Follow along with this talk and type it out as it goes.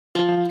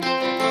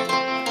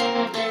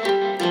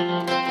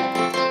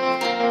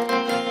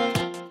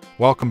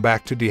Welcome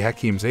back to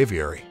Hakim's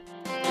Aviary.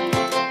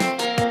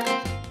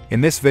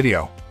 In this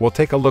video, we'll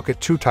take a look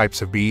at two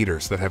types of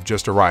bee-eaters that have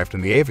just arrived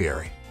in the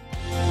aviary.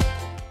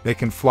 They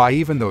can fly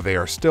even though they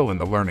are still in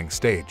the learning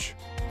stage.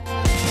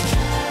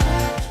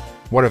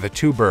 What are the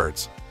two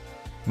birds?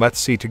 Let's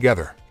see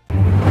together.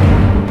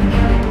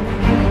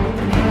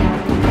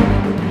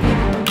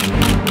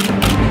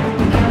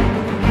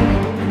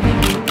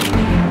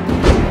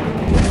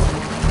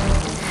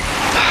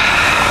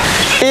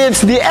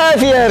 It's the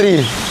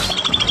aviary.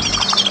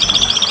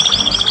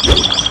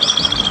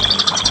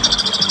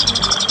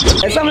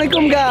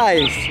 Assalamualaikum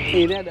guys.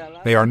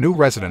 They are new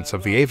residents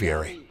of the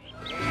aviary.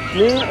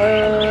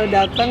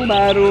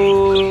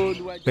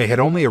 They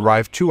had only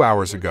arrived 2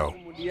 hours ago,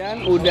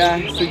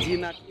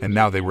 and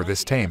now they were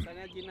this tame.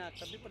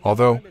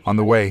 Although, on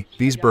the way,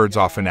 these birds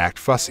often act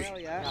fussy.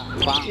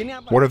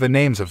 What are the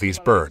names of these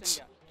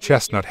birds?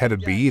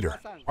 Chestnut-headed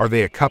bee-eater. Are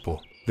they a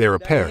couple? They're a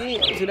pair.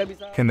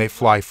 Can they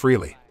fly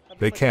freely?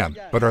 They can,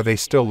 but are they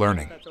still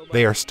learning?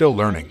 They are still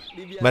learning.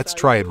 Let's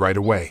try it right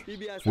away.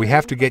 We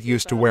have to get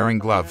used to wearing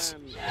gloves.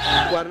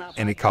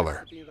 Any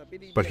color.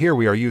 But here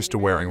we are used to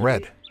wearing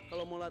red.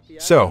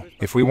 So,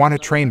 if we want to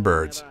train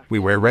birds, we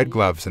wear red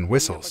gloves and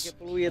whistles.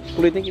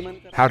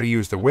 How to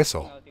use the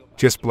whistle?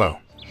 Just blow.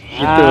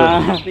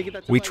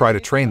 We try to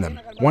train them.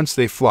 Once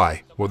they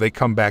fly, will they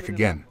come back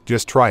again?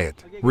 Just try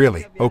it.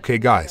 Really? Okay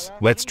guys,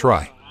 let's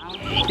try.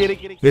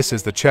 This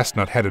is the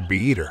chestnut-headed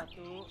bee-eater.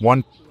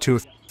 1,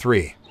 2,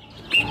 3.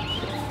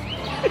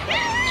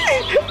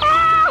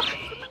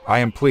 I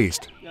am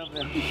pleased.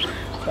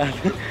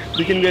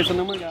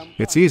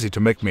 It's easy to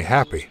make me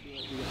happy.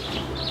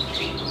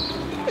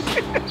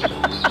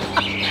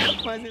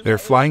 Their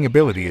flying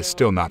ability is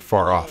still not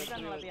far off.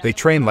 They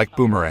train like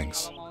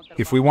boomerangs.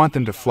 If we want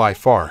them to fly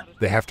far,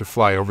 they have to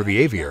fly over the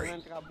aviary.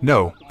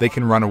 No, they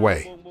can run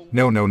away.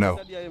 No, no,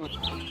 no.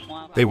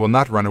 They will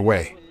not run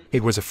away.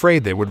 It was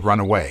afraid they would run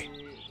away.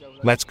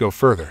 Let's go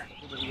further.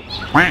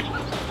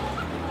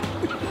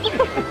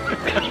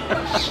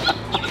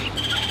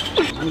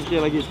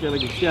 Sekali lagi.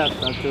 Siap.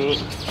 1, 2,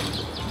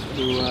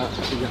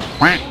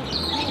 3.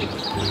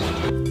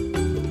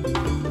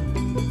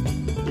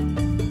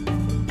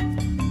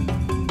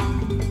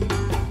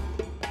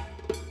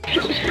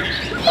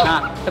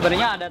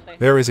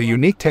 There is a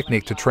unique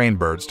technique to train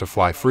birds to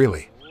fly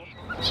freely.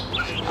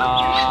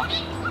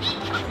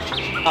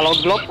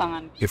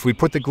 If we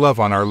put the glove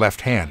on our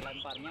left hand,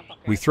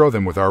 we throw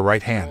them with our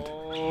right hand,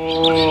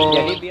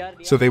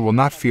 so they will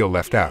not feel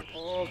left out.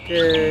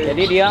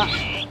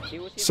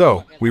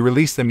 So, we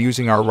release them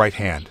using our right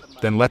hand,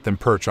 then let them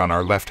perch on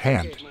our left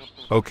hand.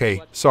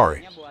 Okay,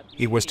 sorry.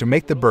 It was to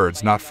make the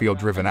birds not feel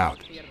driven out.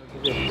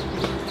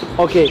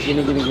 Okay,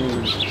 gini.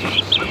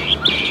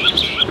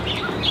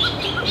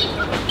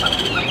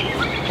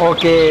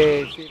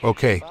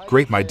 Okay,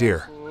 great my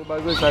dear.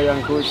 Bagus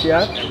sayangku,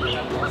 siap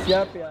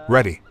ya.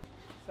 Ready.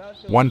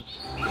 1,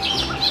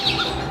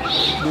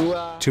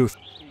 2,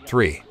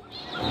 3.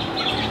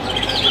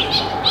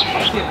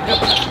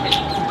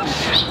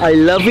 I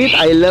love it.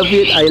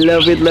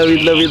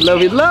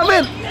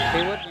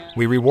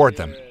 We reward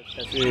them.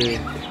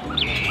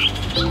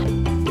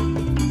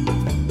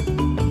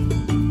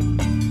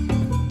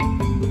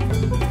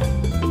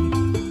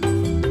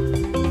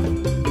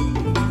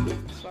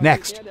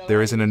 Next,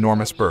 there is an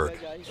enormous bird.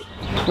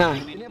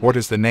 What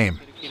is the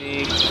name?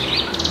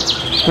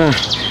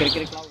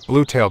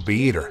 Blue-tailed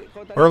bee-eater.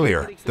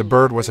 Earlier, the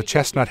bird was a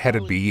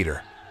chestnut-headed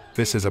bee-eater.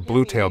 This is a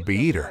blue-tailed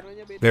bee-eater.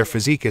 Their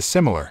physique is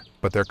similar,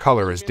 but their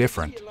color is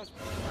different.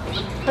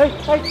 Hey,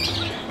 wait.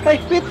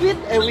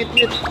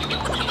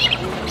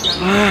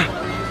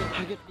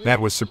 That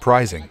was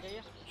surprising.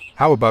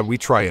 How about we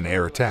try an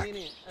air attack?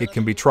 It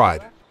can be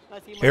tried.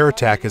 Air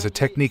attack is a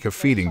technique of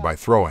feeding by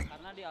throwing.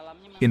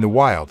 In the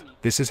wild,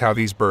 this is how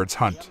these birds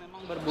hunt.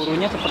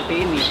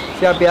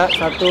 Siap ya,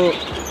 1, 2,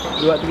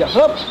 3,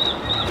 hop.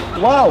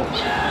 Wow.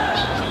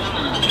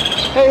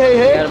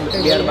 Hey.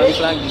 Biar balik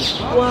lagi.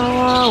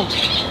 Wow.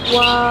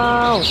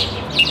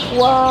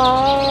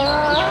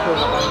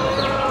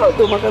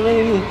 Tuh makannya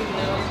ini.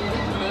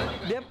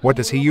 What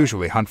does he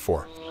usually hunt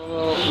for?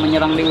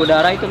 Menyerang di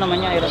udara itu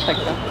namanya air attack.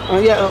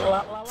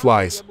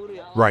 Flies.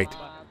 Right.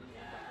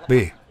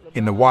 Bee.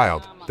 In the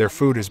wild, their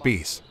food is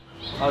bees.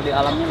 Kalau di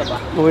alamnya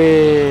lebah.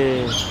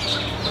 Wih.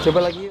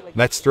 Coba lagi.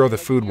 Let's throw the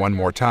food one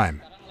more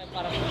time.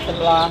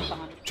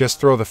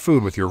 Just throw the food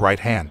with your right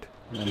hand.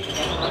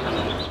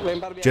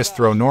 Just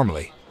throw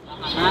normally.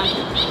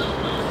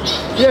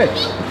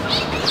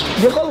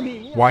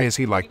 Why is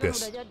he like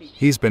this?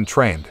 He's been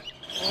trained.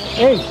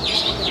 Hey.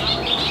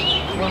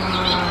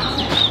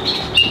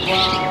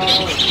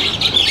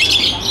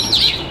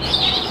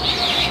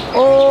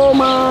 Oh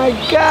my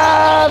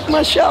God,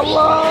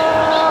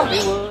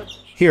 mashallah.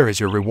 Here is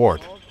your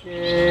reward.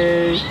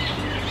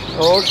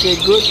 Okay,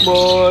 good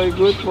boy.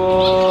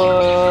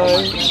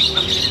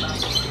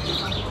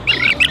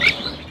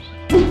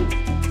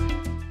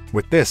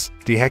 With this,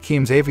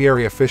 Hakim's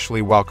Aviary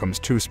officially welcomes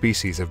two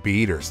species of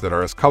bee-eaters that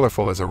are as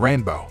colorful as a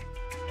rainbow.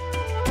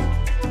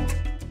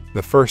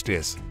 The first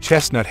is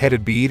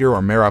chestnut-headed bee-eater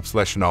or Merops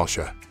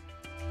leschenalcia,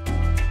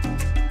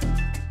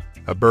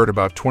 a bird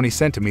about 20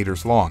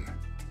 centimeters long.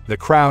 The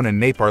crown and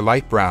nape are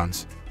light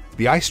browns,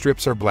 the eye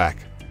strips are black,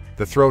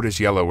 the throat is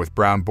yellow with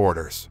brown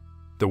borders,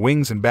 the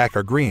wings and back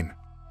are green,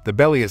 the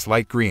belly is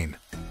light green,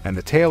 and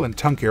the tail and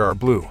tongue care are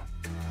blue.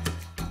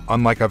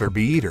 Unlike other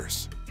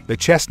bee-eaters, the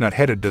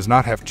chestnut-headed does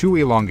not have two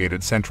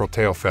elongated central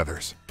tail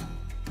feathers,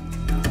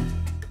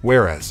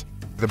 whereas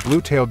the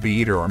blue-tailed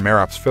bee-eater or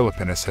Merops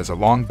philippinus has a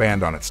long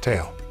band on its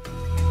tail.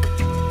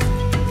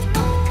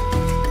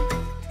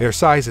 Their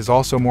size is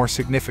also more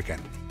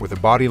significant, with a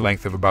body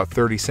length of about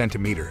 30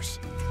 centimeters.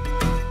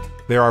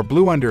 There are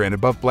blue under and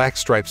above black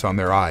stripes on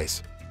their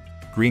eyes,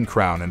 green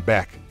crown and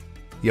back,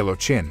 yellow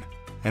chin,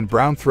 and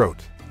brown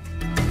throat.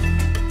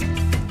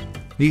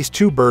 These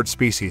two bird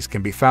species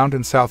can be found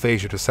in South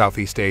Asia to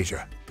Southeast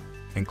Asia,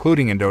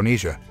 including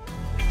Indonesia,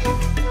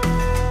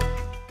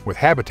 with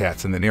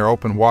habitats in the near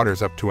open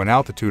waters up to an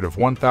altitude of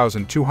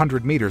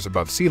 1,200 meters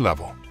above sea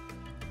level.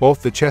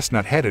 Both the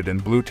chestnut-headed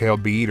and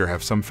blue-tailed bee-eater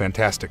have some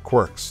fantastic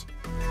quirks.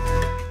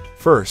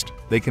 First,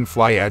 they can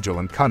fly agile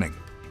and cunning.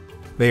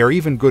 They are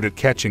even good at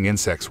catching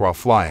insects while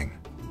flying.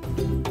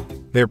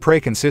 Their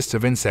prey consists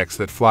of insects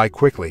that fly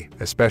quickly,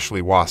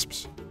 especially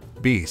wasps,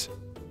 bees,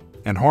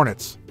 and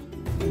hornets.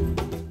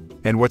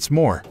 And what's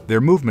more,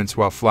 their movements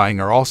while flying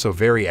are also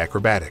very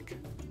acrobatic.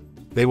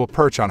 They will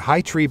perch on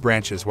high tree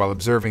branches while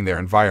observing their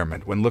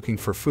environment when looking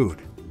for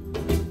food.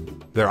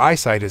 Their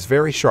eyesight is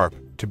very sharp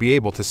to be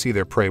able to see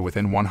their prey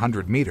within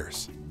 100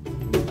 meters.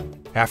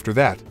 After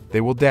that, they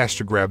will dash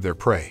to grab their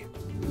prey.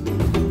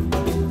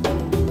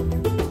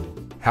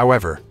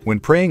 However, when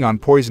preying on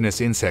poisonous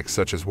insects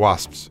such as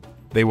wasps,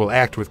 they will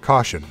act with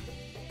caution.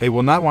 They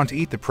will not want to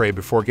eat the prey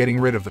before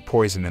getting rid of the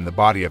poison in the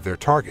body of their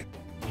target.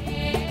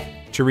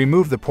 To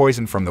remove the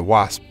poison from the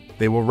wasp,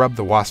 they will rub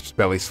the wasp's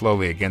belly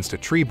slowly against a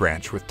tree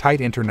branch with tight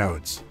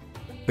internodes.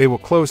 They will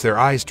close their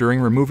eyes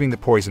during removing the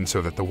poison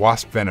so that the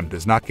wasp venom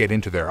does not get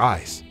into their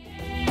eyes.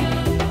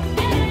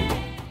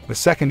 The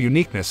second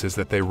uniqueness is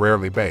that they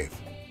rarely bathe.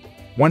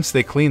 Once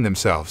they clean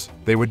themselves,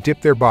 they would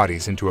dip their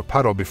bodies into a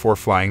puddle before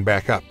flying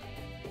back up.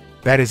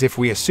 That is if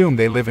we assume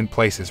they live in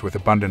places with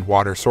abundant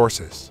water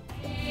sources.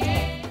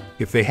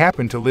 If they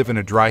happen to live in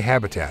a dry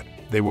habitat,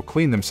 they will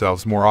clean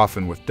themselves more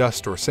often with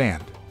dust or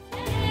sand.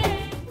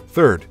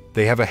 Third,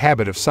 they have a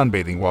habit of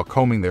sunbathing while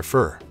combing their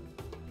fur.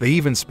 They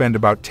even spend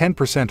about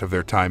 10% of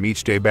their time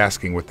each day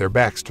basking with their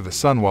backs to the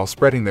sun while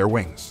spreading their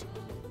wings.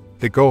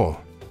 The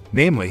goal,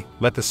 namely,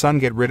 let the sun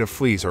get rid of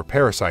fleas or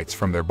parasites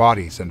from their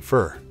bodies and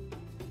fur.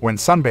 When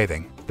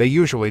sunbathing, they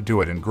usually do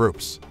it in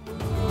groups.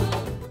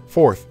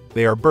 Fourth,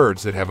 they are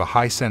birds that have a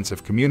high sense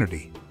of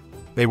community.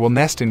 They will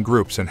nest in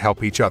groups and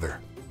help each other.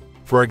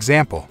 For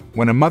example,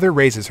 when a mother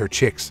raises her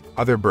chicks,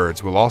 other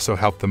birds will also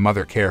help the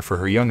mother care for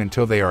her young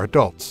until they are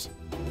adults.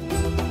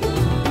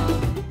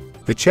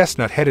 The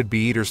chestnut-headed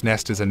bee-eater's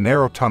nest is a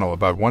narrow tunnel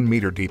about 1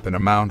 meter deep in a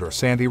mound or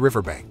sandy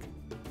riverbank.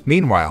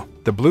 Meanwhile,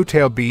 the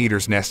blue-tailed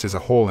bee-eater's nest is a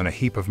hole in a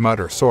heap of mud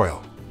or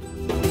soil.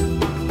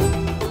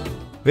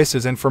 This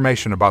is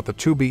information about the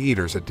two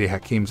bee-eaters at De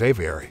Hakim's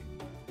Aviary.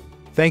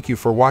 Thank you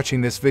for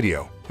watching this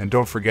video, and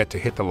don't forget to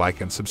hit the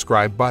like and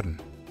subscribe button.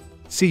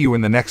 See you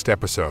in the next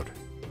episode.